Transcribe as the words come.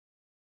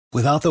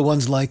Without the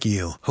ones like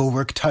you, who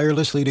work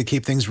tirelessly to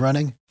keep things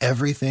running,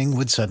 everything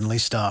would suddenly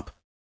stop.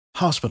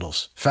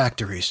 Hospitals,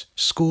 factories,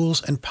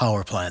 schools, and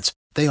power plants,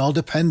 they all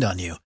depend on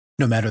you.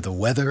 No matter the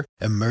weather,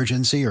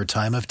 emergency, or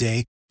time of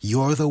day,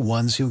 you're the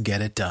ones who get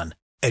it done.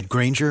 At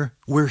Grainger,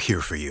 we're here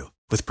for you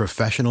with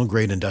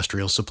professional-grade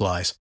industrial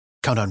supplies.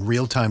 Count on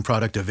real-time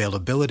product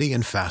availability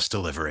and fast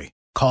delivery.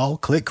 Call,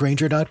 click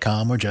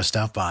Grainger.com, or just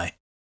stop by.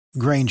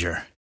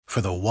 Grainger, for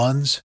the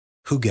ones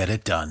who get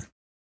it done.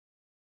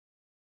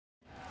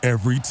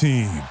 Every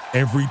team,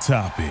 every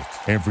topic,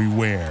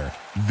 everywhere.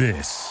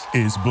 This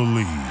is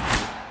Believe.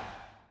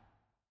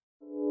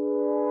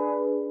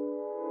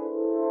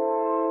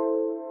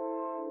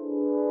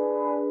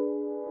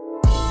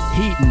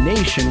 Heat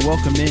Nation,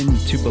 welcome in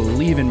to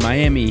Believe in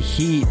Miami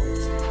Heat.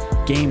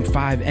 Game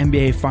 5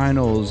 NBA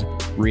Finals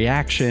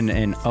reaction,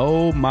 and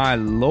oh my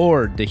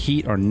lord, the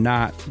Heat are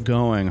not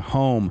going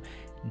home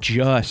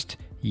just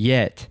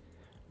yet.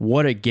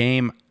 What a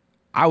game.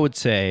 I would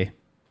say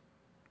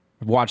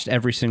I've watched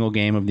every single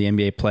game of the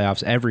NBA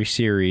playoffs, every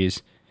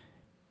series.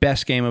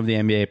 Best game of the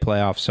NBA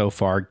playoffs so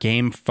far.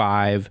 Game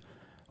 5.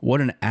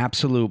 What an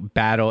absolute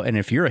battle. And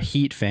if you're a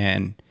Heat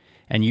fan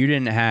and you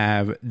didn't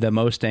have the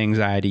most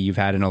anxiety you've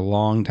had in a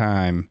long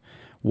time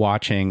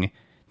watching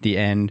the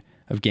end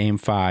of Game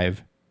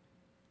 5,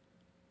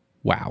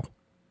 wow.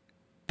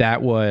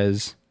 That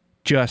was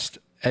just,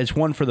 as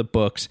one for the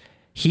books.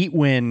 Heat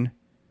win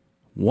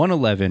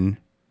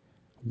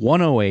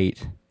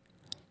 111-108.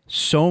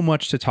 So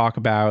much to talk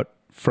about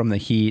from the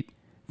Heat,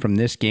 from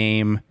this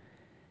game.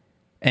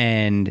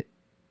 And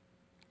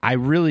I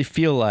really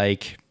feel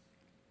like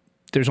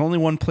there's only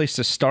one place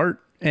to start.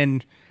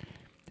 And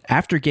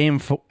after game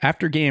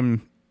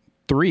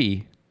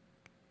 3,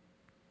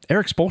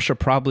 Erik Spoelstra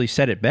probably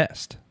said it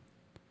best.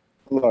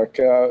 Look,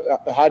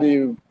 how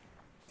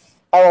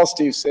else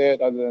do you say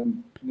it other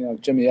than,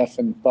 Jimmy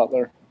effing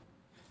Butler?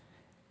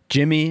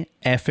 Jimmy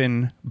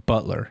effing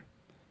Butler.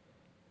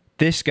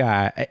 This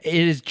guy, it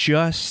is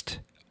just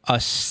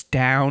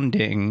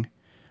astounding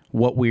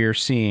what we are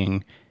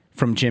seeing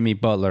from Jimmy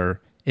Butler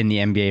in the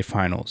NBA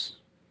Finals.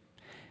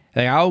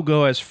 Like, I'll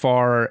go as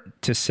far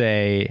to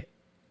say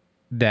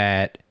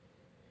that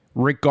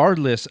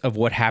regardless of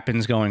what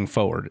happens going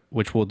forward,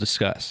 which we'll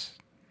discuss,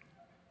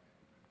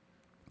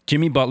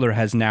 Jimmy Butler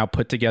has now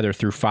put together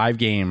through 5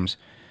 games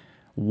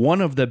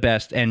one of the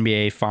best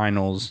NBA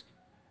Finals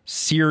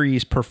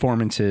series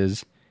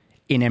performances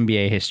in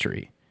NBA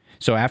history.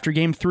 So after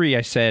Game 3,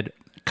 I said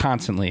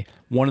constantly,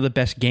 one of the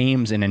best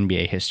games in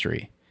NBA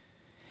history.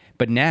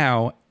 But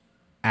now,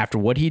 after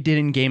what he did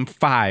in Game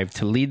 5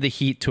 to lead the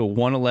Heat to a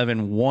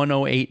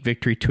 111-108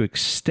 victory to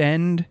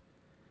extend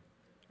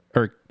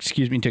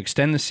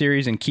the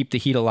series and keep the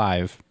Heat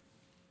alive,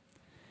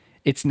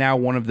 it's now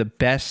one of the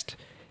best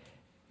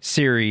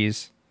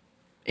series,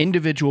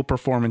 individual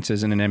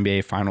performances in an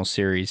NBA Finals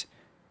series.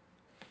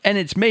 And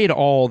it's made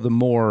all the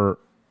more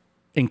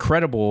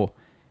incredible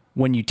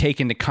when you take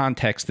into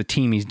context the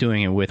team he's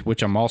doing it with,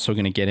 which I'm also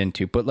going to get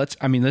into. But let's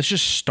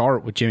just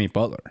start with Jimmy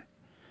Butler.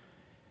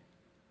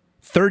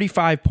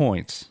 35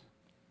 points,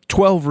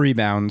 12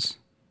 rebounds,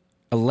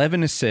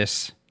 11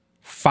 assists,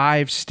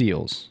 5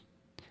 steals.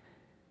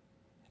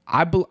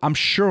 I'm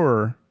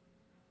sure,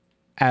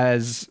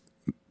 as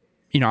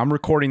I'm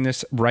recording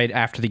this right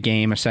after the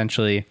game,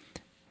 essentially.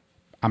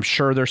 I'm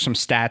sure there's some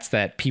stats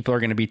that people are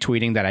going to be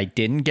tweeting that I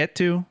didn't get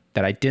to,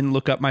 that I didn't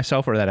look up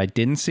myself, or that I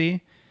didn't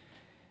see.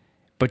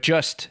 But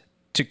just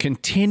to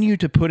continue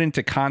to put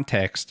into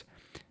context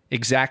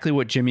exactly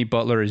what Jimmy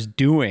Butler is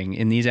doing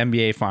in these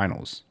NBA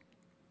Finals.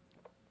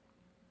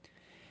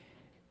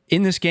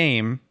 In this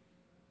game,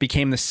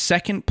 became the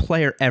second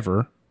player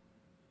ever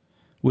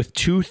with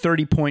 2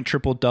 30-point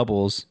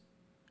triple-doubles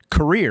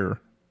career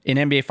in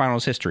NBA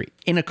Finals history.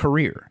 In a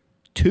career.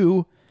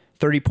 2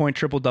 30-point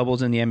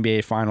triple-doubles in the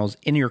NBA Finals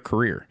in your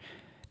career.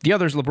 The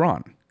other is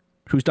LeBron,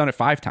 who's done it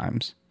 5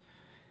 times.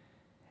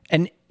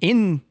 And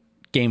in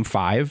Game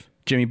 5,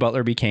 Jimmy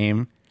Butler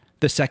became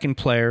the second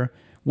player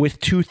with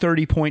 2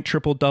 30-point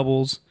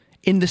triple-doubles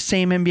in the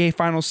same NBA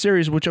Finals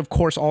series, which, of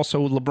course,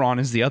 also LeBron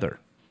is the other.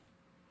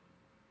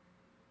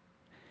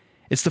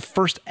 It's the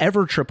first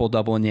ever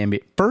triple-double in the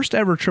NBA. First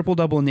ever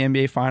triple-double in the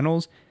NBA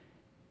Finals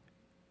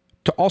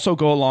to also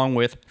go along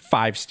with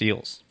 5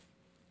 steals.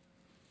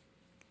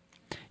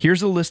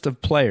 Here's a list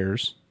of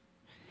players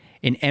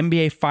in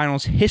NBA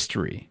Finals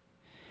history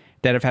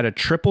that have had a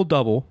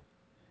triple-double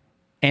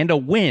and a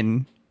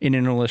win in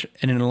an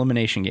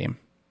elimination game.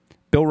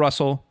 Bill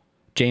Russell,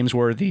 James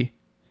Worthy,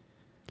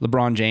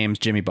 LeBron James,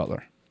 Jimmy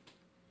Butler.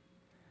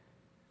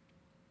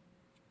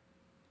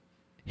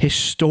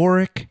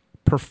 Historic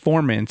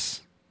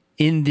performance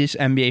in this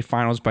NBA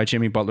Finals by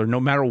Jimmy Butler.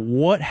 No matter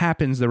what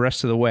happens the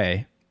rest of the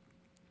way,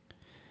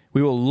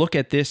 we will look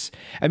at this.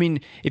 I mean,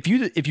 if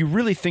you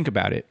really think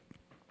about it,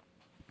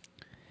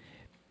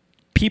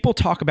 people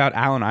talk about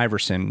Allen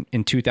Iverson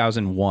in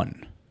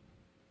 2001.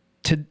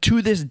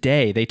 To this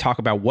day, they talk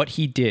about what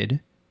he did,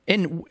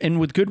 and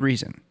with good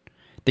reason.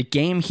 The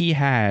game he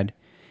had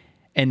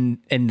and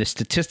the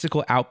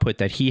statistical output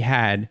that he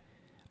had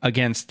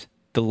against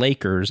the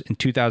Lakers in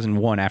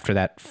 2001 after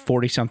that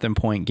 40-something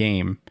point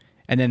game,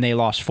 and then they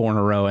lost 4 in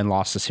a row and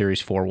lost the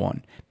series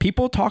 4-1.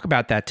 People talk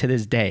about that to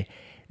this day.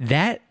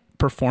 That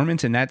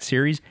performance in that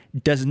series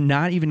does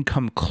not even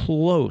come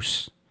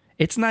close.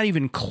 It's not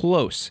even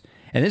close.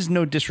 And this is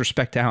no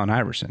disrespect to Allen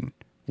Iverson,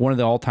 one of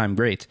the all-time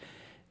greats.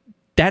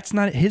 That's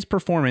not his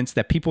performance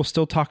that people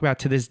still talk about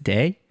to this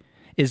day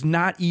is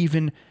not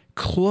even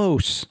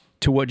close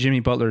to what Jimmy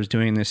Butler is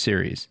doing in this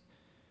series.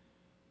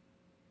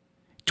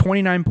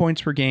 29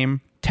 points per game,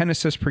 10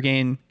 assists per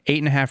game,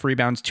 8.5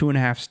 rebounds,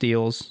 2.5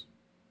 steals.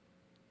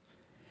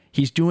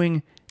 He's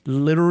doing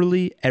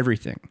literally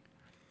everything.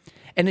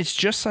 And it's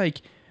just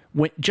like,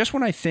 when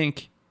I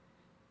think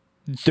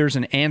there's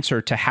an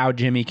answer to how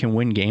Jimmy can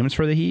win games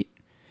for the Heat,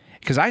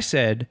 because I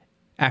said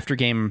after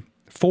game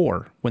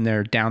 4, when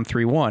they're down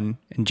 3-1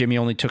 and Jimmy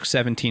only took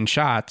 17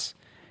 shots,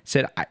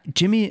 said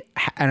Jimmy,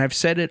 and I've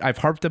said it, I've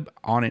harped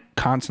on it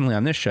constantly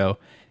on this show,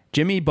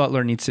 Jimmy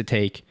Butler needs to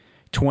take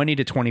 20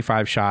 to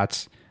 25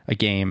 shots a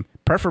game,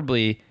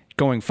 preferably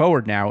going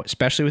forward now,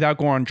 especially without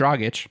Goran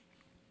Dragic,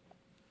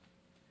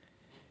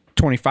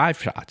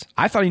 25 shots.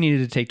 I thought he needed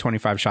to take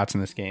 25 shots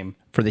in this game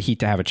for the Heat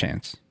to have a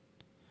chance.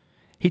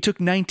 He took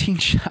 19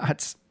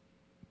 shots.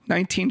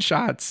 19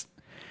 shots.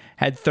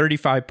 Had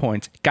 35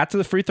 points. Got to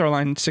the free throw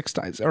line 6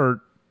 times,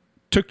 or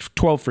took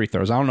 12 free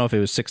throws. I don't know if it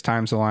was 6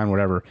 times the line,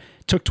 whatever.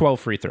 Took 12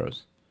 free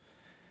throws.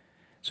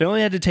 So he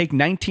only had to take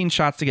 19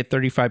 shots to get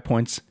 35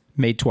 points,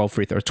 made 12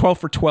 free throws. 12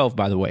 for 12,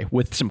 by the way,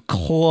 with some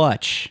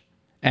clutch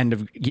end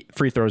of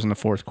free throws in the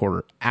fourth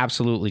quarter.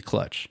 Absolutely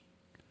clutch.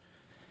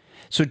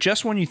 So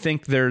just when you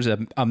think there's a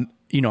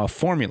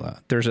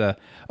formula, there's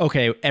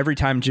okay, every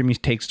time Jimmy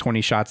takes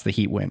 20 shots, the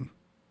Heat win.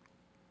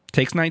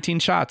 Takes 19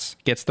 shots,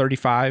 gets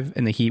 35,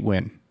 and the Heat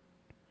win.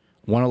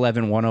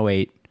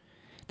 111-108.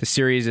 The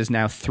series is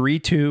now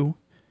 3-2.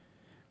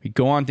 We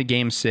go on to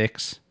game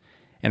 6,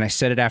 and I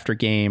said it after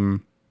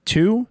game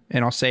 2,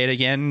 and I'll say it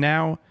again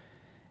now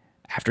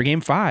after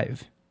game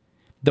 5.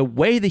 The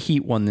way the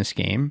Heat won this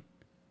game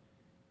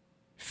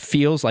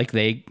feels like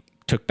they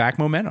took back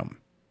momentum.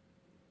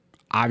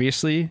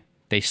 Obviously,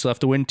 they still have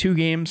to win 2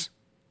 games.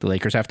 The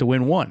Lakers have to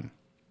win 1.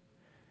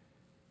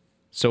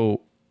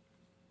 So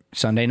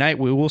Sunday night,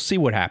 we will see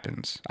what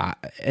happens.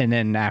 And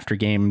then after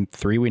game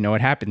 3, we know what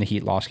happened. The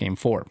Heat lost game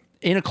 4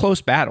 in a close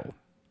battle.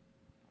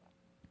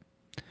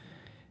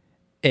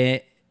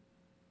 And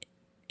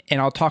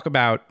I'll talk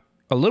about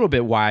a little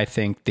bit why I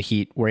think the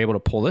Heat were able to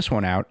pull this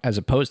one out as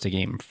opposed to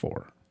game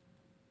 4.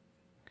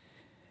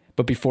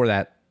 But before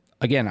that,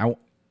 again, I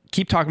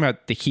keep talking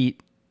about the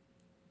Heat,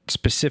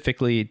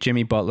 specifically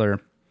Jimmy Butler.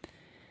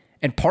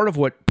 And part of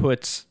what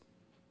puts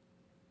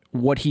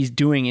what he's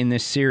doing in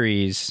this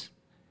series,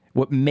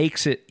 what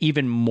makes it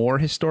even more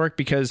historic,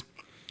 because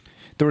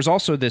there was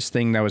also this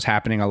thing that was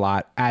happening a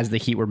lot as the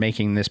Heat were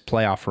making this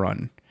playoff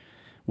run,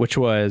 which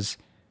was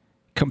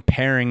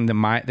comparing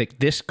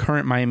this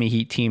current Miami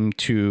Heat team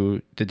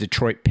to the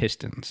Detroit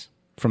Pistons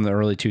from the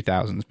early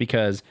 2000s,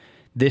 because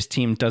this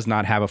team does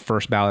not have a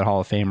first ballot Hall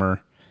of Famer.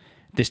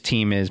 This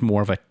team is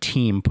more of a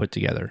team put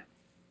together.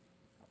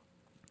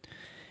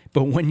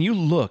 But when you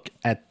look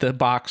at the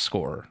box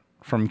score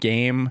from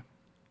game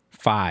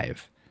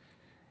 5,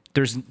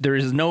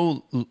 there's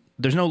no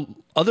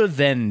other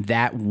than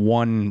that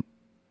one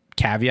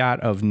caveat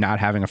of not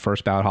having a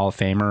first ballot Hall of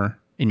Famer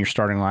in your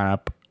starting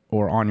lineup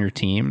or on your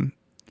team,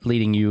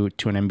 leading you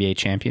to an NBA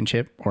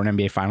championship or an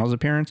NBA Finals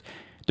appearance.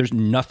 There's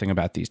nothing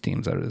about these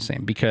teams that are the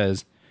same,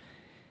 because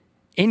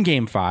in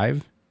game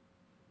 5,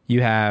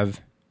 you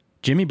have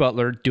Jimmy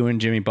Butler doing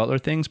Jimmy Butler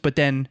things, but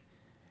then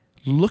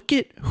look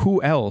at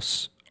who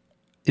else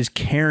is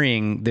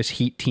carrying this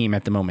Heat team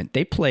at the moment.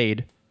 They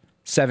played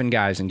 7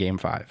 guys in game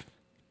 5.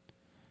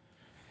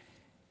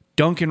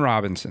 Duncan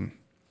Robinson,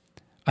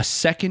 a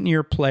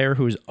second-year player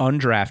who is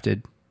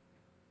undrafted,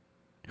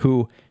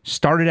 who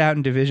started out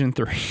in Division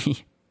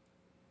III,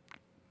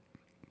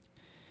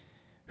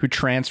 who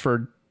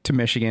transferred to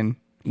Michigan,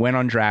 went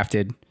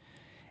undrafted,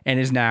 and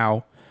is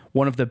now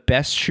one of the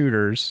best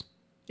shooters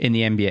in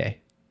the NBA.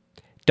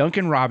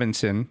 Duncan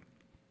Robinson,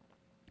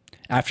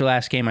 after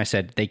last game, I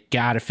said, they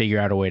got to figure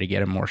out a way to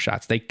get him more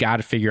shots. They got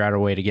to figure out a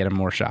way to get him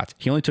more shots.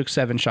 He only took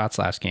 7 shots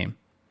last game.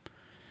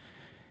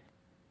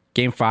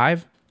 Game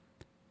 5,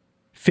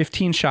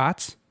 15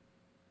 shots.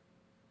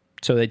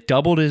 So they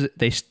doubled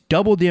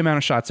the amount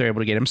of shots they're able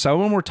to get him. Some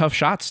of them were tough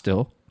shots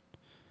still.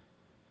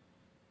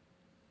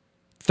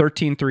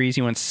 13 threes.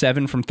 He went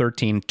 7 from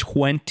 13,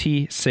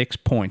 26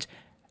 points.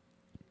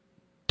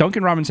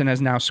 Duncan Robinson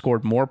has now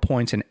scored more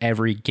points in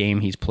every game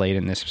he's played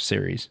in this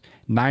series.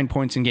 9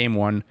 points in game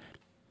 1,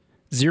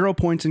 0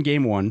 points in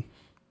game 1,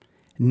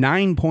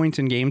 9 points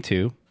in game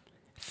 2,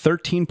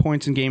 13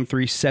 points in game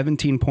 3,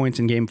 17 points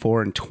in game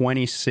 4, and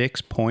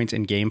 26 points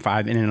in game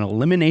 5 in an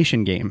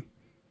elimination game.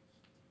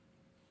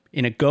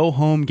 In a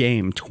go-home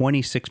game,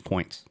 26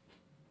 points.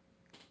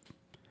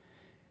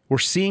 We're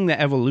seeing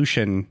the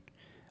evolution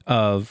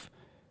of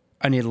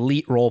an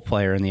elite role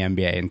player in the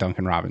NBA in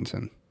Duncan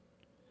Robinson.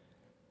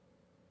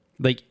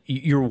 Like,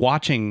 you're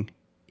watching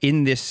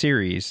in this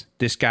series,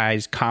 this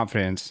guy's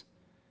confidence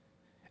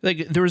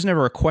Like, there was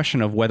never a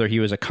question of whether he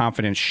was a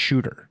confident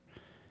shooter.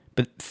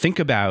 But think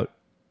about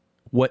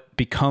what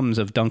becomes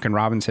of Duncan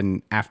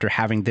Robinson after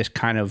having this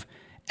kind of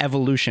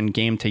evolution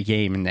game to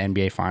game in the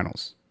NBA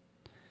Finals.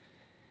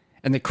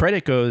 And the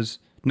credit goes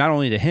not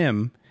only to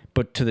him,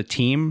 but to the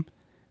team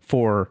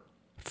for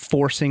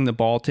forcing the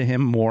ball to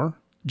him more.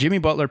 Jimmy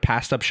Butler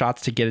passed up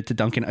shots to get it to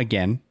Duncan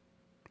again,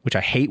 which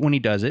I hate when he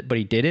does it, but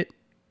he did it,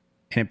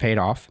 and it paid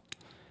off.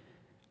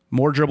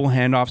 More dribble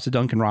handoffs to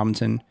Duncan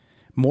Robinson,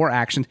 more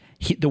actions.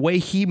 The way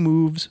he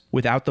moves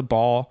without the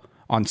ball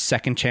on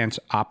second chance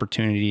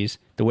opportunities,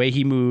 the way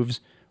he moves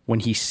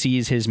when he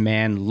sees his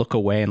man look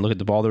away and look at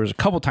the ball. There was a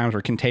couple times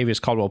where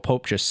Kentavious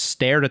Caldwell-Pope just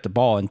stared at the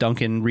ball and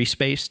Duncan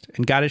respaced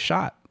and got his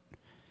shot.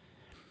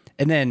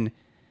 And then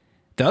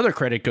the other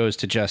credit goes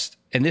to just,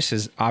 and this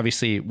is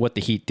obviously what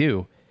the Heat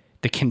do,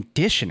 the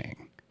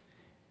conditioning.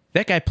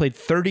 That guy played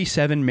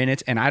 37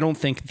 minutes, and I don't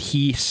think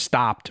he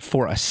stopped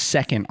for a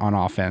second on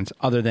offense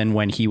other than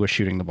when he was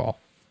shooting the ball.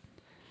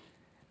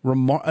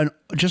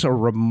 Just a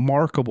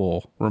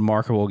remarkable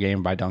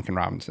game by Duncan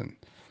Robinson.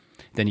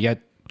 Then you got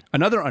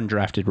another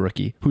undrafted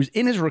rookie who's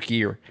in his rookie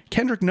year,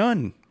 Kendrick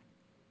Nunn,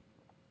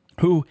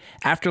 who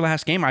after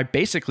last game I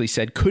basically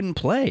said couldn't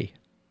play.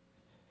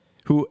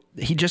 Who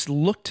he just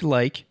looked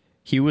like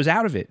he was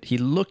out of it. He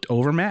looked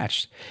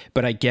overmatched.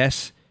 But I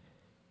guess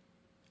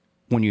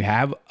when you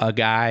have a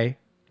guy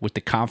with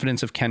the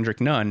confidence of Kendrick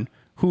Nunn,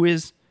 who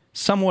is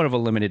somewhat of a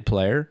limited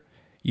player,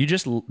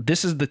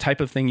 this is the type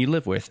of thing you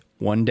live with.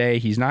 One day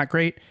he's not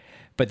great,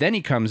 but then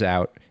he comes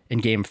out in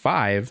game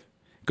 5,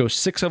 goes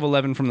 6 of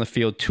 11 from the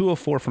field, 2 of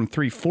 4 from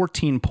 3,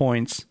 14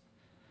 points,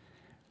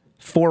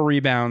 4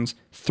 rebounds,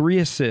 3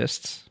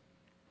 assists,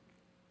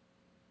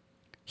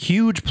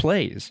 huge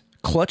plays,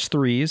 clutch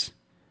threes,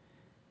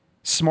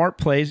 smart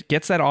plays,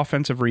 gets that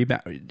offensive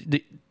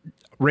rebound.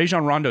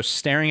 Rajon Rondo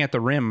staring at the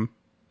rim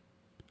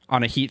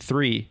on a Heat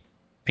 3,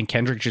 and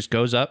Kendrick just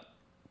goes up,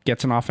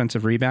 gets an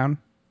offensive rebound,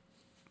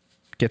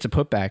 gets a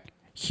putback.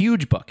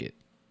 Huge bucket.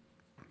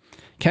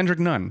 Kendrick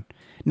Nunn,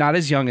 not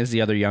as young as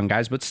the other young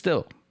guys, but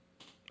still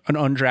an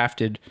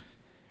undrafted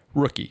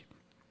rookie.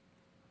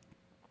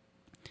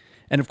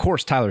 And of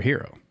course, Tyler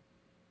Hero. I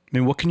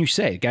mean, what can you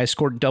say? The guy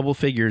scored double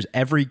figures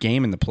every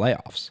game in the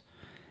playoffs.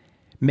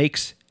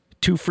 Makes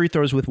 2 free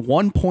throws with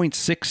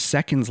 1.6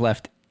 seconds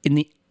left in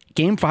the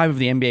Game 5 of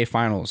the NBA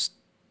Finals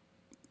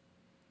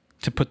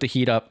to put the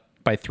Heat up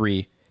by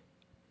 3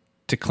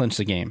 to clinch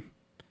the game.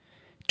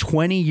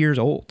 20 years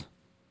old.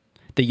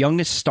 The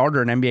youngest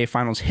starter in NBA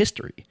Finals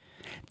history.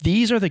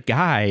 These are the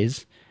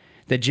guys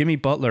that Jimmy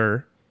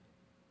Butler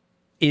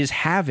is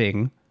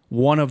having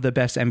one of the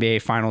best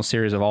NBA Finals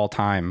series of all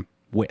time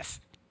with.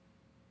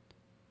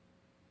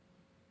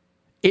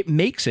 It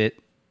makes it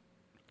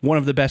one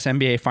of the best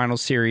NBA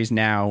Finals series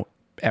now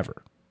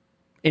ever,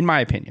 in my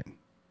opinion.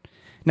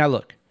 Now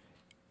look,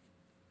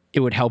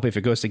 it would help if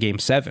it goes to Game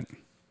 7.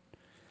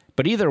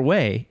 But either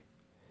way,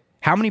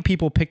 how many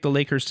people picked the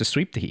Lakers to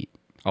sweep the Heat?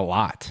 A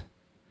lot.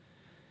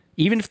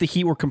 Even if the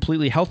Heat were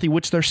completely healthy,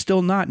 which they're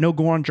still not, no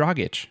Goran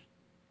Dragic.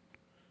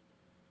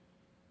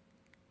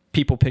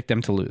 People picked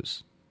them to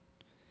lose.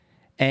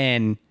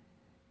 And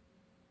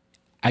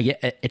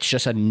it's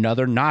just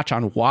another notch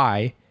on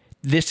why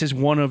this is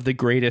one of the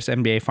greatest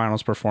NBA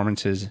Finals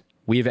performances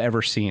we've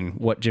ever seen,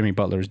 what Jimmy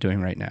Butler is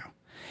doing right now.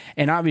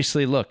 And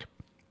obviously, look,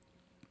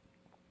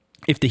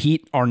 if the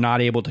Heat are not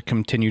able to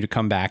continue to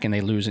come back and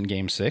they lose in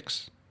Game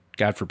 6,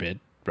 God forbid,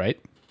 right?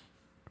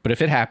 But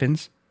if it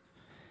happens,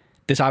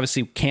 this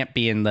obviously can't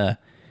be in the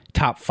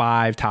top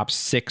 5, top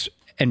 6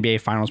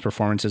 NBA Finals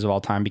performances of all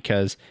time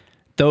because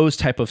those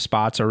type of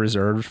spots are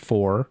reserved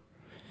for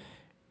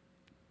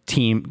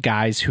team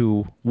guys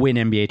who win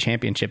NBA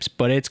championships.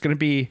 But it's going to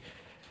be,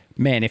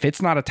 man, if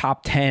it's not a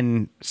top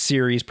 10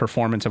 series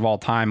performance of all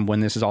time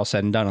when this is all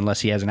said and done,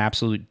 unless he has an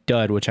absolute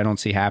dud, which I don't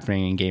see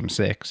happening in Game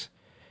 6,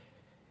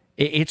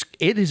 it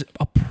is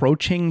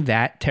approaching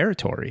that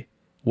territory,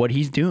 what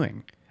he's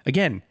doing.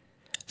 Again,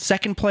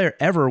 second player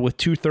ever with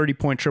 2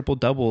 30-point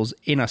triple-doubles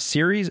in a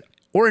series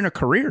or in a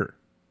career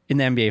in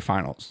the NBA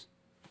Finals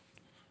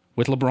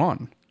with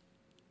LeBron.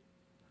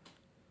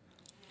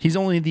 He's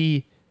only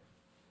the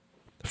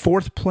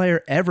 4th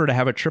player ever to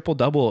have a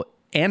triple-double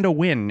and a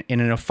win in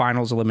a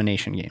finals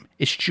elimination game.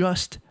 It's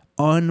just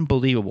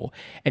unbelievable.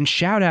 And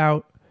shout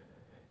out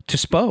to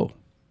Spo,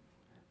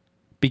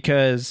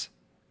 because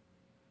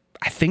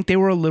I think they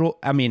were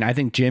I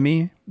think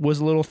Jimmy was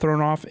a little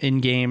thrown off in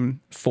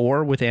Game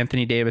 4 with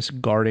Anthony Davis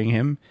guarding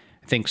him.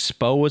 I think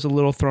Spo was a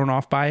little thrown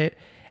off by it,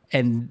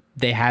 and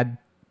they had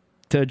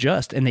to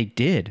adjust, and they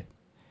did.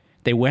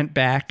 They went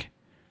back.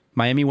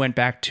 Miami went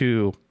back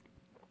to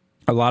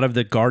a lot of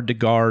the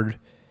guard-to-guard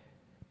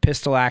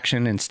pistol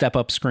action and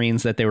step-up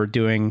screens that they were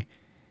doing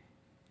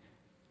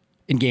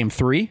in Game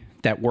 3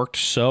 that worked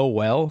so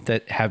well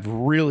that have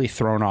really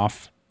thrown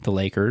off the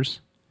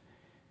Lakers.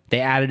 They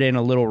added in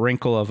a little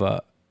wrinkle of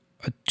a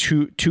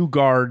two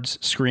guards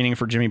screening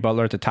for Jimmy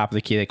Butler at the top of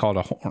the key. They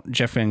called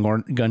Jeff Van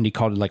Gundy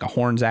called it like a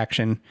horns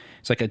action.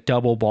 It's like a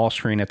double ball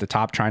screen at the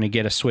top trying to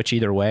get a switch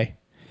either way.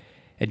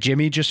 And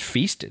Jimmy just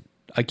feasted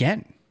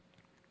again.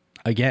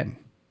 again.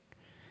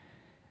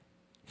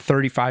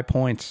 35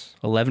 points,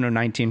 11 of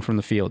 19 from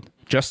the field.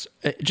 Just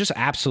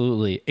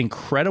absolutely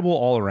incredible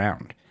all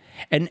around.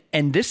 And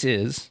this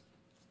is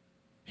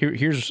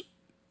here's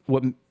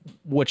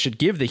what should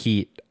give the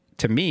Heat,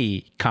 to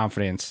me,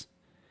 confidence.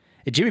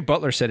 Jimmy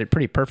Butler said it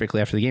pretty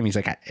perfectly after the game. He's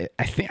like,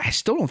 I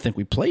still don't think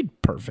we played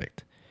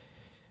perfect.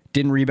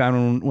 Didn't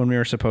rebound when we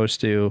were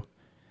supposed to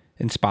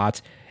in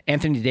spots.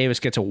 Anthony Davis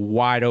gets a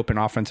wide open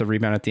offensive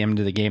rebound at the end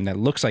of the game that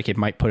looks like it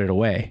might put it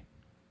away,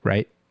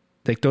 right?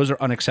 Like, those are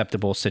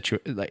unacceptable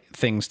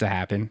things to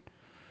happen.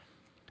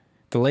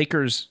 The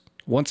Lakers,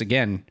 once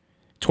again,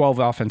 12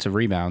 offensive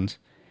rebounds.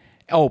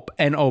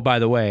 By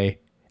the way,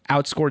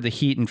 outscored the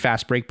Heat in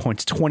fast break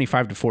points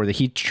 25-4. The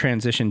Heat's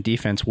transition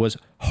defense was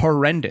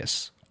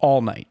horrendous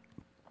all night.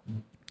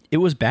 It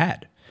was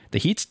bad. The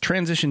Heat's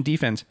transition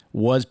defense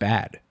was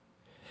bad.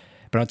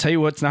 But I'll tell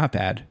you what's not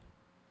bad.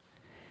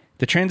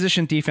 The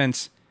transition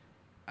defense,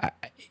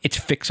 it's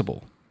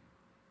fixable.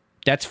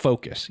 That's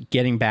focus.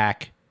 Getting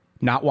back,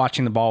 not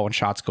watching the ball when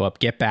shots go up.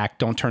 Get back,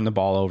 don't turn the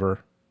ball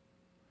over.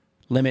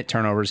 Limit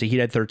turnovers. The Heat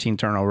had 13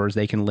 turnovers.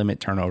 They can limit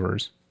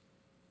turnovers.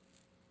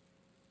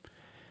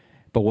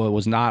 But what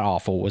was not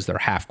awful was their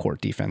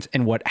half-court defense.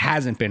 And what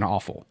hasn't been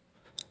awful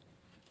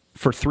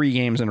for 3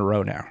 games in a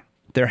row now.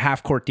 Their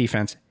half-court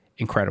defense,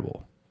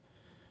 incredible.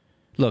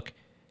 Look,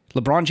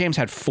 LeBron James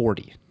had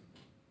 40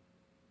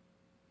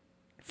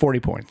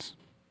 points.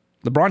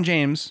 LeBron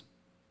James,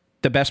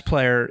 the best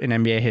player in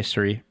NBA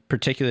history,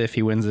 particularly if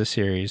he wins this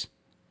series.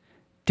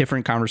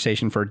 Different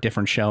conversation for a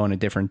different show and a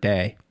different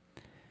day.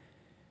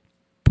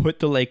 Put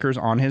the Lakers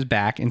on his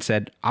back and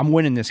said, I'm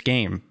winning this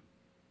game.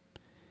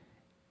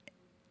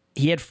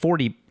 He had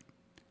 40,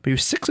 but he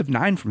was 6 of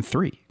 9 from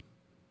 3.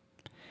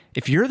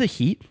 If you're the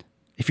Heat,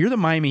 if you're the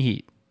Miami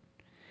Heat,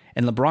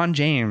 and LeBron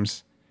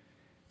James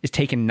is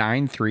taking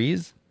 9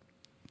 threes,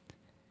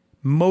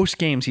 most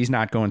games he's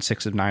not going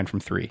 6 of 9 from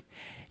 3.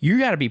 You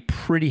got to be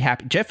pretty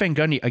happy. Jeff Van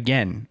Gundy,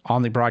 again,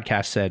 on the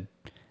broadcast said,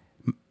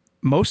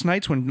 most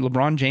nights when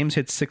LeBron James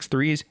hits 6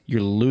 threes,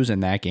 you're losing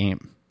that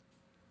game.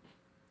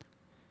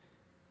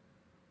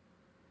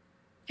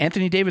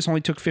 Anthony Davis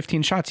only took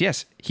 15 shots.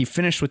 Yes, he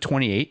finished with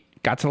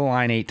 28, got to the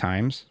line 8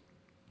 times.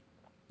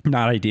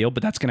 Not ideal,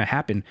 but that's going to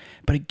happen.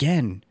 But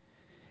again,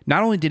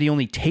 not only did he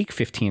only take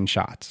 15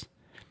 shots,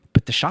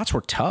 but the shots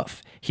were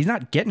tough. He's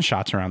not getting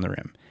shots around the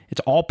rim.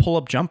 It's all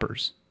pull-up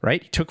jumpers,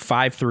 right? He took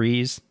 5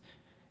 threes.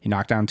 He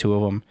knocked down 2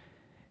 of them.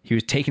 He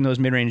was taking those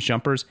mid-range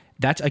jumpers.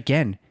 That's,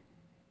 again,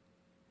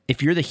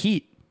 if you're the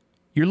Heat,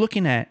 you're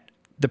looking at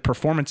the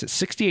performance at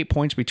 68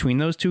 points between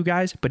those two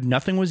guys, but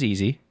nothing was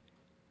easy.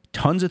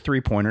 Tons of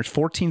three-pointers,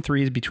 14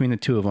 threes between the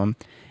two of them,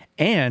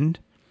 and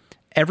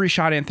every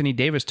shot Anthony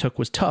Davis took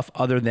was tough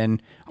other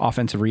than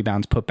offensive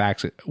rebounds,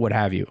 putbacks, what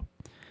have you.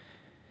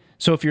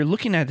 So if you're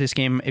looking at this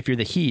game, if you're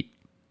the Heat,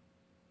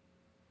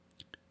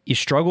 you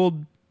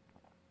struggled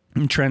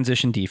in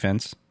transition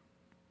defense.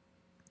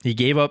 He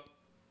gave up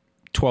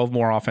 12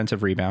 more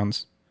offensive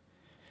rebounds.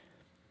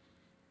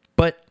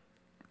 But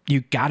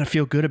you got to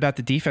feel good about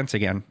the defense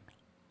again.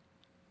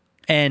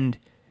 And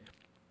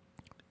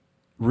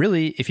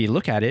really, if you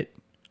look at it,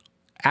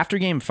 after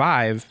game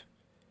 5,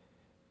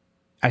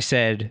 I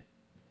said,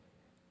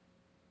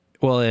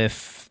 well,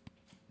 if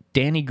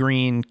Danny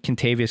Green,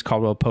 Kentavious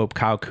Caldwell-Pope,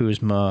 Kyle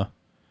Kuzma,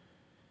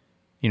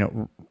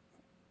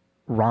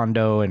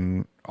 Rondo,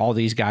 and all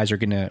these guys are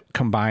going to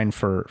combine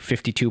for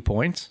 52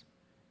 points,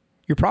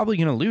 you're probably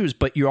going to lose,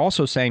 but you're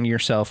also saying to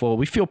yourself, well,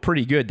 we feel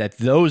pretty good that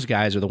those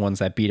guys are the ones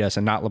that beat us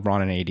and not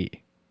LeBron and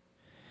AD.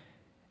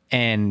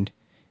 And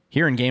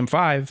here in game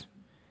 5,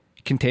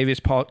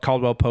 Kentavious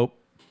Caldwell-Pope,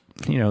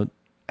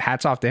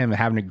 hats off to him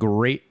having a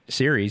great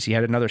series. He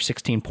had another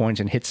 16 points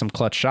and hit some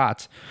clutch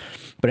shots.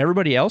 But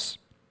everybody else,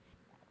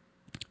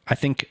 I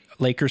think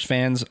Lakers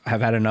fans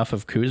have had enough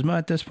of Kuzma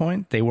at this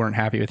point. They weren't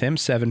happy with him.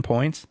 7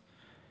 points.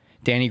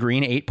 Danny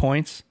Green, 8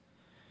 points.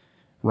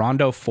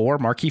 Rondo, 4.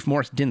 Markieff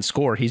Morris didn't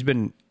score. He's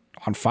been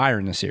on fire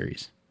in the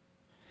series.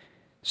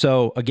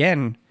 So,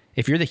 again,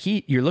 if you're the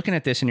Heat, you're looking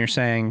at this and you're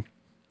saying,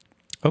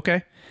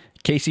 okay,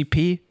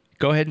 KCP,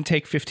 go ahead and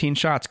take 15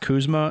 shots.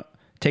 Kuzma,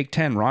 take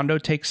 10. Rondo,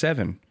 take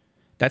 7.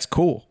 That's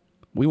cool.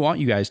 We want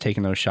you guys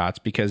taking those shots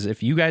because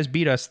if you guys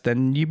beat us,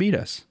 then you beat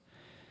us.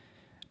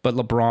 But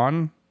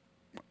LeBron,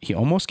 he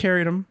almost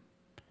carried him,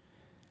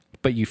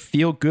 but you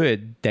feel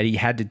good that he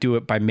had to do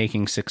it by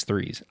making 6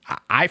 threes.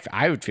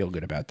 I would feel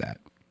good about that.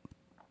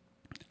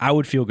 I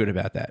would feel good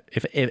about that.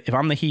 If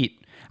I'm the Heat,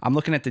 I'm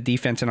looking at the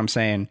defense and I'm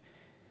saying,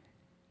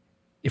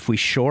 if we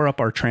shore up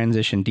our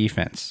transition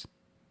defense,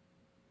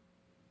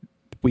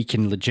 we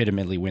can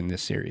legitimately win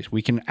this series.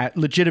 We can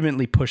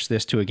legitimately push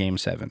this to a game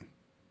 7.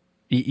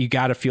 You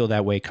got to feel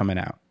that way coming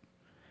out.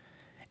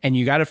 And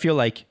you got to feel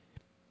like,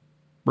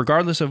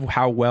 regardless of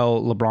how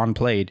well LeBron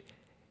played,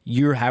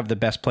 you have the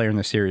best player in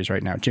the series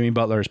right now. Jimmy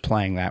Butler is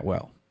playing that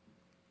well.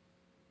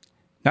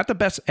 Not the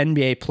best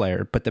NBA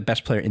player, but the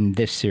best player in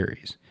this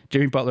series.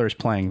 Jimmy Butler is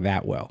playing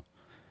that well.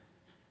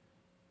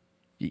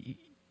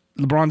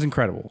 LeBron's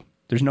incredible.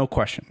 There's no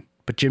question.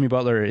 But Jimmy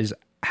Butler is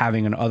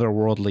having an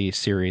otherworldly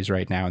series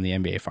right now in the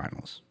NBA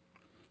Finals.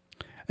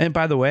 And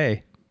by the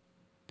way,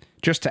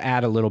 just to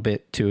add a little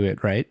bit to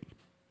it, right?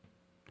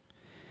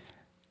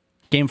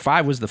 Game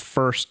 5 was the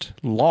first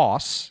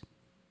loss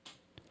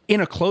in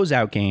a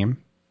closeout game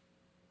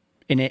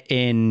in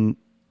the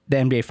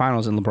NBA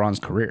Finals in LeBron's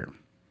career.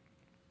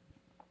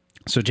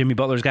 So Jimmy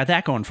Butler's got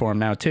that going for him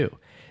now too.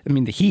 I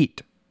mean, the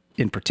Heat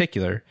in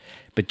particular,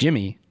 but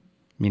Jimmy,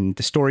 I mean,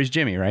 the story's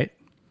Jimmy, right?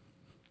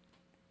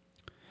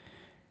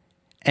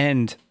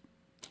 And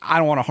I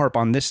don't want to harp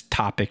on this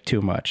topic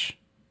too much,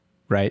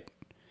 right?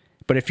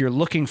 But if you're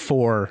looking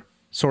for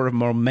sort of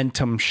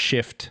momentum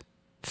shift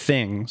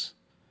things,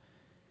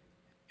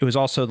 it was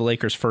also the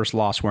Lakers' first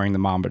loss wearing the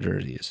Mamba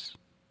jerseys,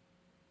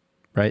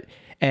 right?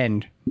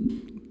 And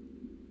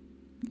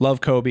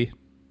love Kobe,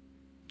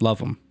 love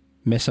him,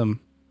 miss him.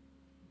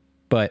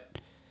 But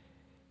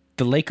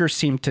the Lakers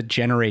seemed to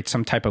generate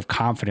some type of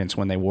confidence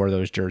when they wore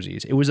those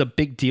jerseys. It was a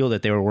big deal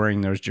that they were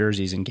wearing those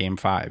jerseys in Game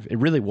 5. It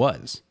really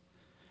was.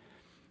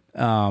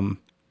 And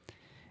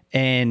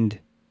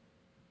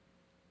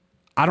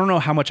I don't know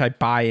how much I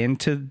buy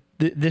into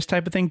this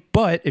type of thing,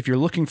 but if you're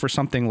looking for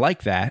something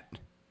like that,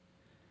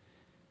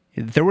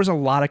 there was a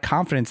lot of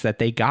confidence that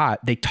they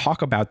got. They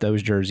talk about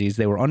those jerseys.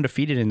 They were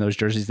undefeated in those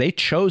jerseys. They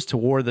chose to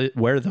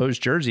wear those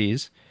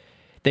jerseys.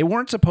 They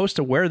weren't supposed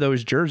to wear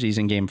those jerseys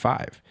in Game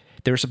 5.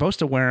 They were supposed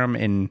to wear them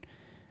in,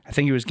 I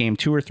think it was Game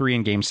 2 or 3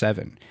 and Game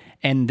 7.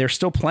 And they're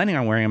still planning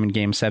on wearing them in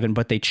Game 7,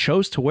 but they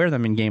chose to wear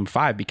them in Game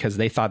 5 because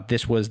they thought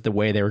this was the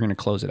way they were going to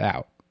close it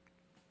out.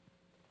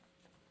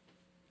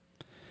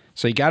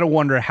 So you got to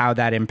wonder how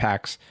that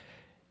impacts.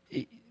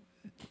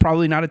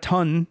 Probably not a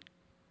ton,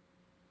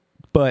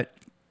 but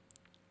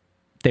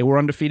they were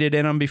undefeated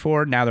in them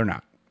before. Now they're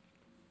not.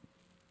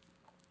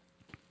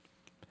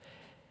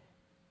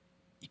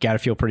 You got to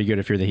feel pretty good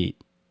if you're the Heat.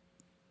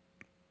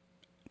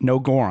 No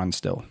Goran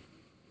still.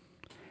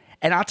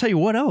 And I'll tell you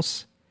what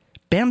else.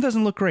 Bam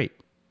doesn't look great.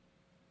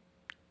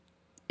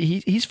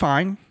 He's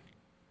fine.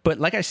 But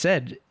like I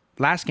said,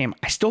 last game,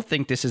 I still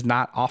think this is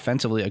not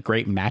offensively a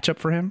great matchup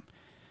for him.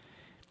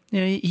 You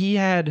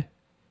know,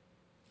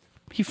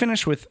 he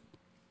finished with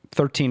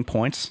 13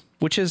 points,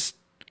 which is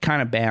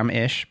kind of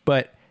Bam-ish,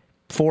 but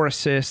 4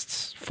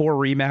 assists, 4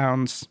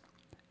 rebounds.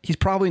 He's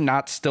probably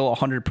not still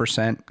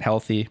 100%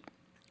 healthy,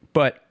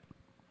 but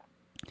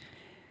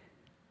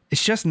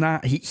it's just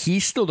not, he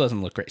still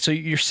doesn't look great. So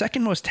your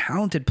second most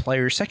talented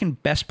player, your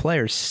second best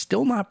player is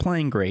still not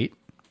playing great.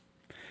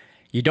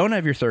 You don't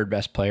have your third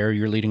best player,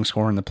 your leading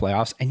scorer in the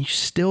playoffs, and you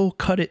still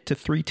cut it to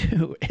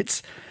 3-2.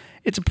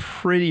 It's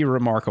pretty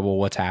remarkable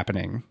what's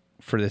happening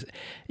for this.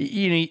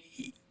 You know,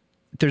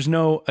 there's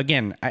no,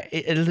 again,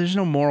 there's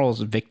no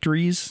morals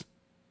victories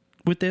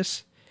with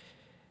this,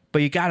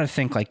 but you got to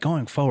think like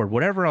going forward,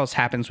 whatever else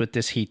happens with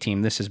this Heat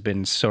team, this has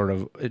been sort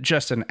of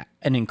just an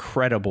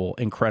incredible,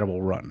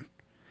 incredible run.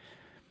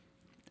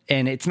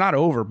 And it's not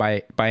over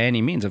by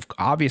any means.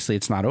 Obviously,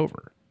 it's not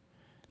over.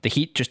 The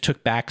Heat just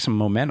took back some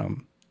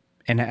momentum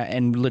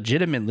and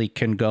legitimately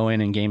can go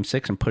in Game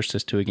 6 and push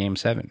this to a Game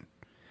 7.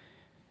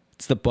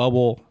 It's the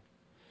bubble.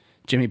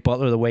 Jimmy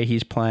Butler, the way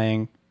he's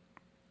playing.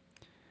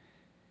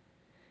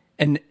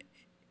 And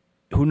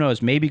who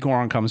knows, maybe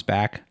Goran comes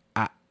back.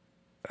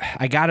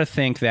 I got to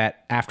think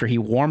that after he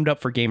warmed up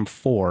for Game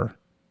 4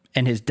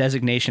 and his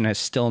designation has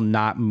still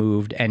not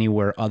moved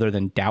anywhere other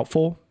than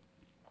doubtful,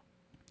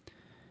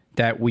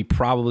 that we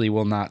probably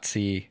will not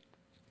see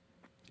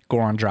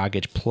Goran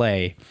Dragic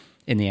play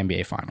in the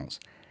NBA Finals.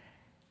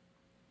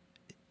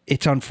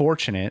 It's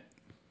unfortunate.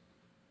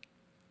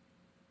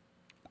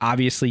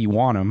 Obviously, you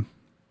want him.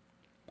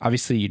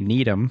 Obviously, you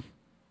need him.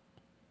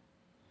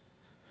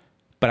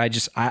 But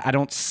I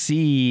don't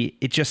see,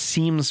 it just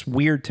seems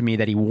weird to me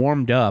that he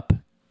warmed up,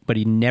 but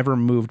he never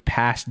moved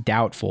past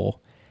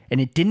doubtful.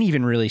 And it didn't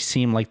even really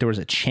seem like there was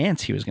a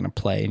chance he was going to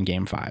play in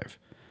Game 5.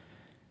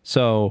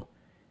 So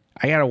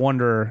I got to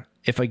wonder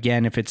if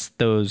it's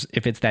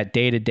that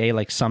day to day,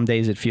 like some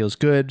days it feels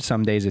good,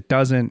 some days it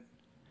doesn't.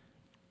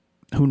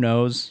 Who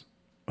knows?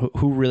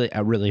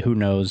 Who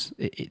knows?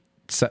 It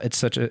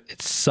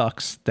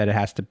sucks that it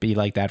has to be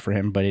like that for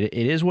him, but it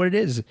is what it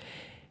is.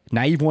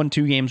 Now you've won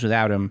 2 games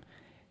without him.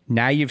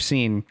 Now you've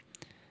seen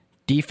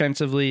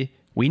defensively,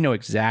 we know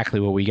exactly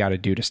what we got to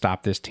do to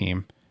stop this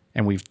team,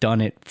 and we've done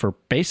it for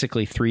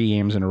basically 3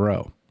 games in a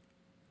row.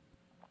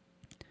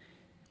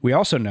 We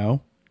also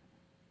know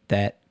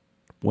that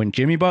when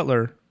Jimmy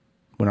Butler,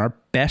 when our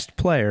best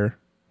player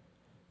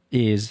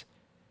is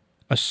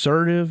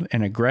assertive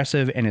and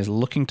aggressive and is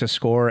looking to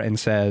score and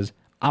says,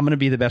 I'm going to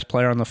be the best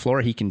player on the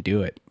floor, he can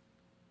do it.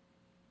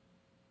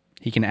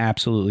 He can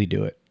absolutely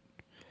do it.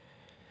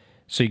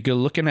 So you go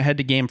looking ahead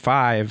to Game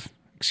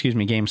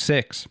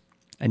 6,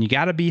 and you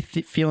got to be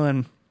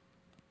feeling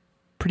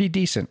pretty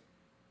decent.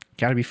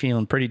 Got to be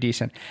feeling pretty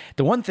decent.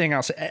 The one thing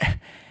I'll say,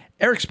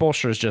 Erik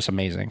Spoelstra is just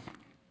amazing.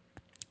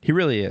 He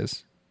really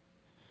is.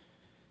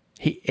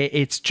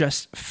 It's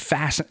just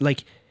fascinating.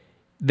 Like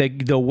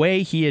the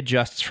way he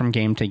adjusts from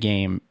game to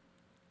game,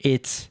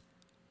 it's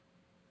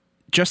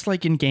just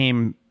like in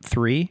Game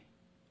 3.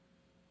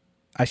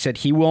 I said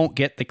he won't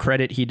get the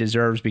credit he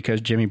deserves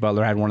because Jimmy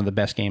Butler had one of the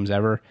best games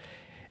ever.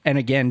 And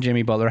again,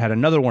 Jimmy Butler had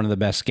another one of the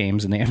best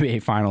games in the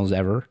NBA Finals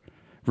ever,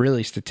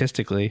 really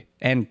statistically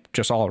and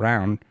just all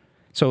around.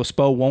 So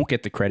Spo won't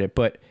get the credit.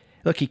 But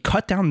look, he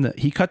cut down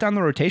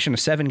the rotation to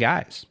 7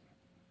 guys.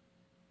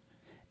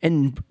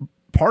 And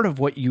part of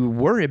what you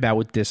worry about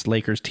with this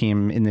Lakers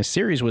team in this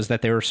series was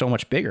that they were so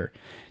much bigger.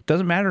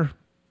 Doesn't matter.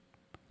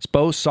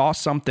 Spo saw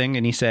something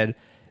and he said,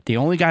 the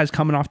only guys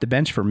coming off the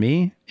bench for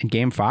me in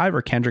Game 5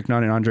 are Kendrick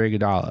Nunn and Andre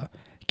Iguodala.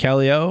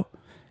 Kelly O,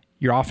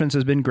 your offense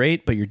has been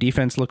great, but your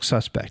defense looks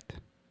suspect.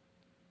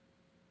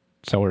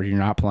 So you're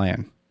not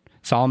playing.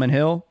 Solomon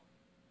Hill,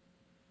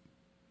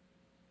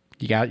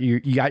 you got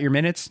your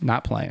minutes,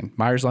 not playing.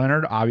 Myers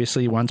Leonard,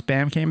 obviously, once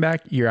Bam came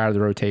back, you're out of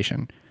the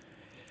rotation.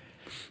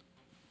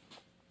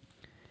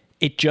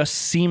 It just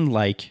seemed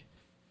like,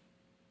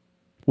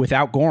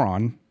 without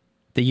Goran,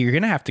 that you're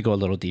going to have to go a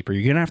little deeper.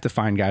 You're going to have to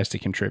find guys to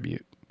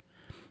contribute.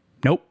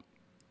 Nope.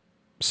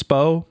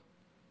 Spo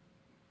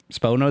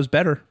knows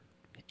better.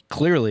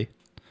 Clearly.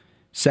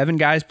 7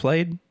 guys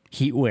played,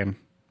 Heat win.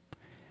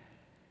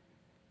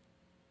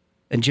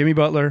 And Jimmy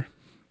Butler,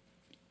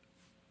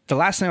 the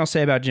last thing I'll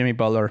say about Jimmy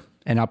Butler,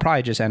 and I'll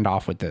probably just end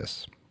off with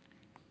this.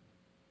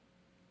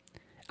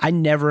 I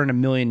never in a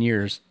million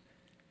years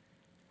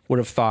would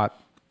have thought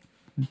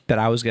that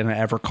I was going to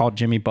ever call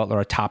Jimmy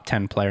Butler a top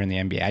 10 player in the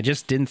NBA. I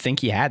just didn't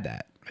think he had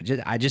that.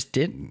 I just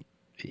didn't.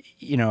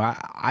 You know,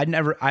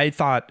 I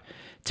thought,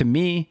 to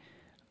me,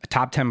 a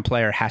top 10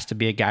 player has to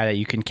be a guy that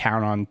you can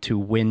count on to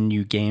win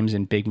you games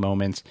in big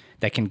moments,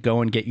 that can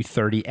go and get you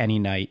 30 any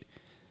night,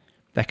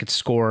 that could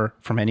score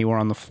from anywhere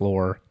on the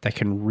floor, that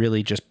can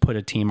really just put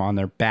a team on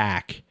their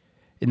back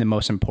in the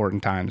most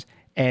important times.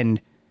 And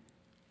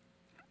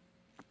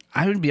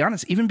I would be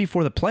honest, even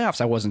before the playoffs,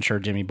 I wasn't sure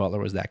Jimmy Butler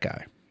was that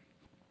guy.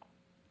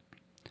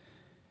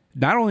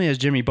 Not only has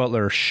Jimmy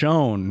Butler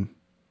shown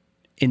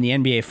in the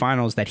NBA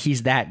Finals that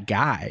he's that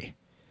guy,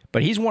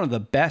 but he's one of the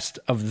best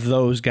of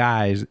those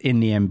guys in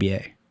the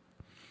NBA.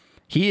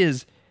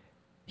 He's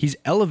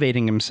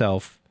elevating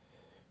himself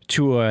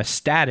to a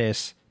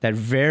status that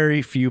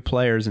very few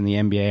players in the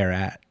NBA are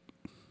at.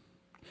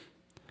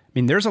 I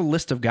mean, there's a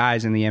list of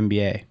guys in the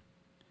NBA.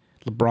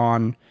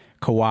 LeBron,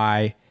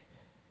 Kawhi,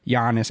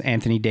 Giannis,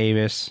 Anthony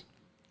Davis,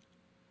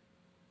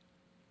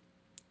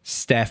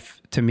 Steph,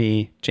 to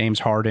me, James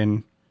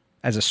Harden,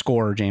 as a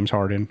scorer, James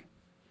Harden.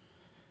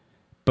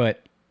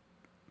 But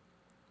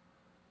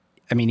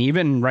I mean,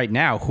 even right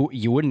now,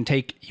 you wouldn't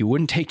take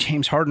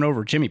James Harden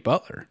over Jimmy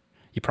Butler.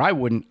 You probably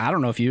wouldn't. I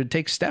don't know if you would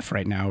take Steph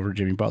right now over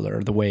Jimmy Butler,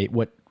 or the way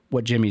what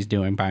Jimmy's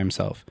doing by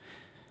himself.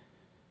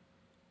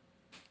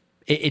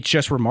 It's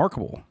just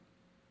remarkable.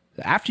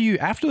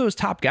 After those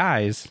top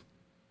guys,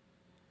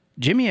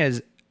 Jimmy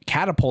has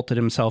catapulted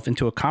himself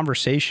into a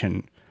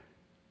conversation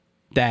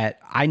that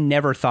I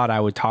never thought I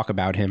would talk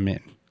about him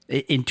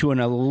into an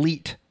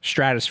elite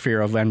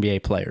stratosphere of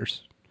NBA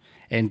players.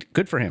 And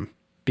good for him,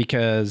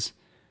 because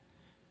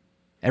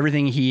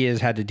everything he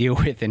has had to deal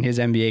with in his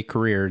NBA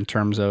career in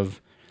terms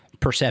of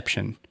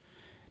perception.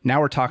 Now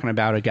we're talking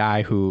about a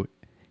guy who,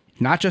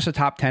 not just a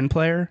top 10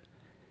 player,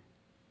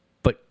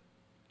 but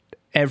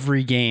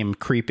every game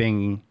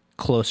creeping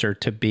closer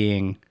to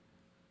being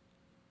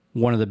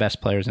one of the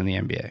best players in the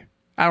NBA.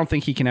 I don't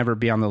think he can ever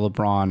be on the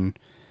LeBron,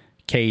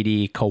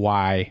 KD,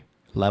 Kawhi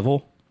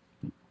level,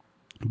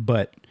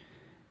 but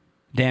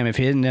damn, if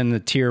he isn't in the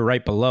tier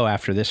right below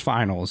after this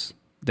finals,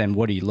 then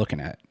what are you looking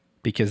at?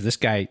 Because this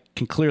guy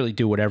can clearly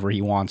do whatever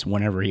he wants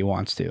whenever he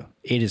wants to.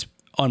 It is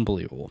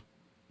unbelievable.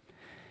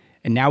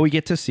 And now we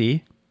get to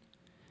see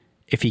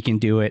if he can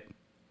do it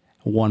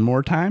one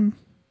more time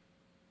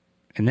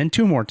and then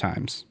 2 more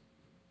times.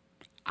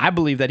 I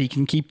believe that he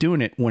can keep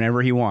doing it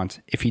whenever he wants.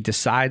 If he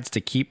decides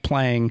to keep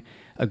playing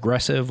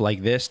aggressive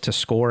like this to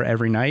score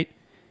every night,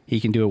 he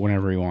can do it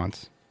whenever he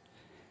wants.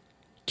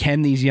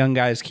 Can these young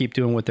guys keep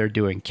doing what they're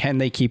doing? Can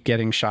they keep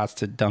getting shots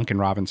to Duncan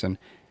Robinson?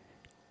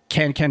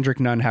 Can Kendrick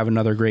Nunn have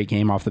another great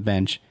game off the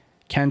bench?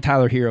 Can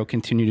Tyler Hero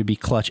continue to be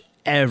clutch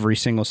every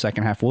single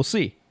second half? We'll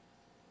see.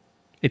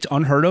 It's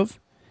unheard of.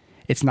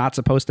 It's not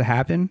supposed to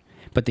happen,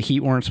 but the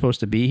Heat weren't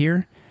supposed to be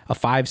here. A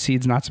 5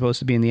 seed's not supposed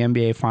to be in the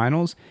NBA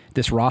Finals.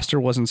 This roster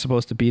wasn't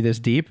supposed to be this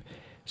deep.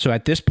 So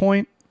at this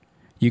point,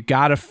 you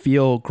got to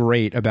feel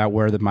great about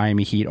where the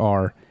Miami Heat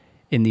are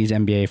in these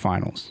NBA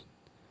Finals.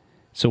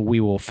 So we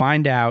will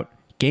find out.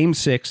 Game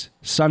 6,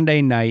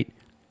 Sunday night,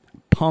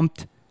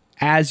 pumped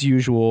as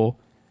usual.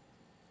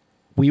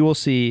 We will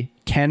see,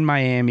 can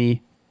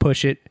Miami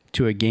push it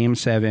to a Game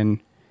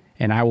 7?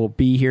 And I will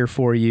be here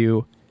for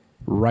you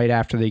right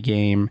after the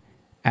game,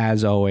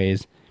 as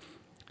always.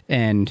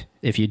 And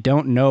if you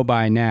don't know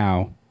by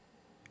now,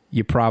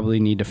 you probably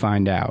need to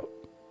find out.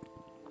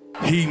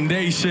 Heat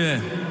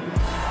Nation.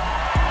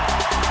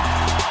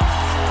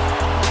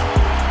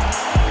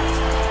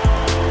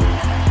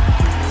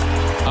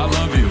 I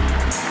love you.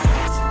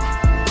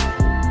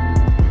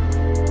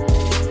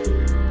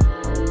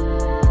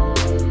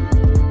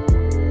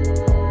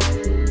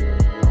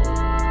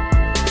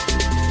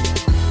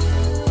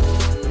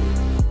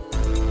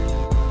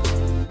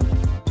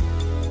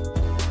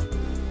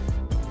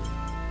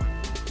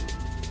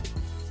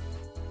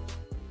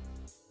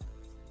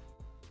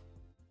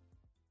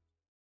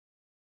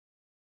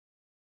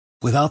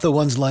 Without the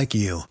ones like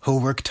you, who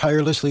work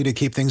tirelessly to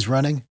keep things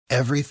running,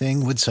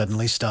 everything would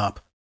suddenly stop.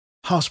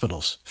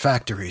 Hospitals,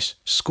 factories,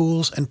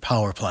 schools, and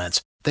power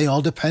plants, they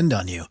all depend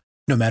on you.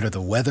 No matter the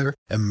weather,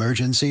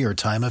 emergency, or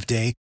time of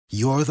day,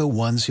 you're the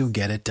ones who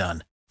get it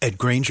done. At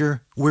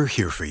Grainger, we're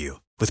here for you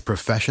with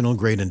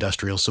professional-grade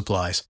industrial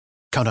supplies.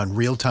 Count on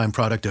real-time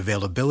product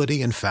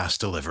availability and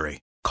fast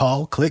delivery.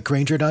 Call, click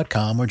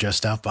Grainger.com, or just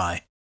stop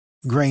by.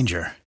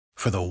 Grainger,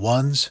 for the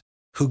ones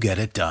who get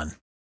it done.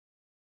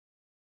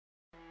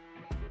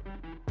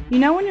 You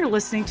know when you're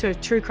listening to a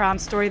true crime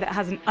story that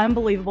has an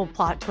unbelievable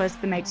plot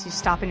twist that makes you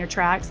stop in your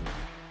tracks?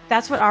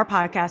 That's what our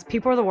podcast,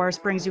 People Are the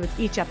Worst, brings you with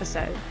each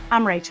episode.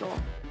 I'm Rachel.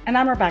 And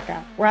I'm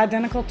Rebecca. We're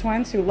identical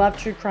twins who love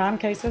true crime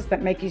cases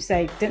that make you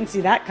say, didn't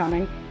see that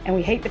coming, and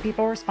we hate the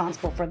people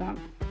responsible for them.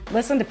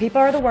 Listen to People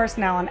Are the Worst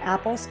now on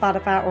Apple,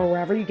 Spotify, or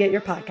wherever you get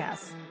your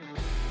podcasts.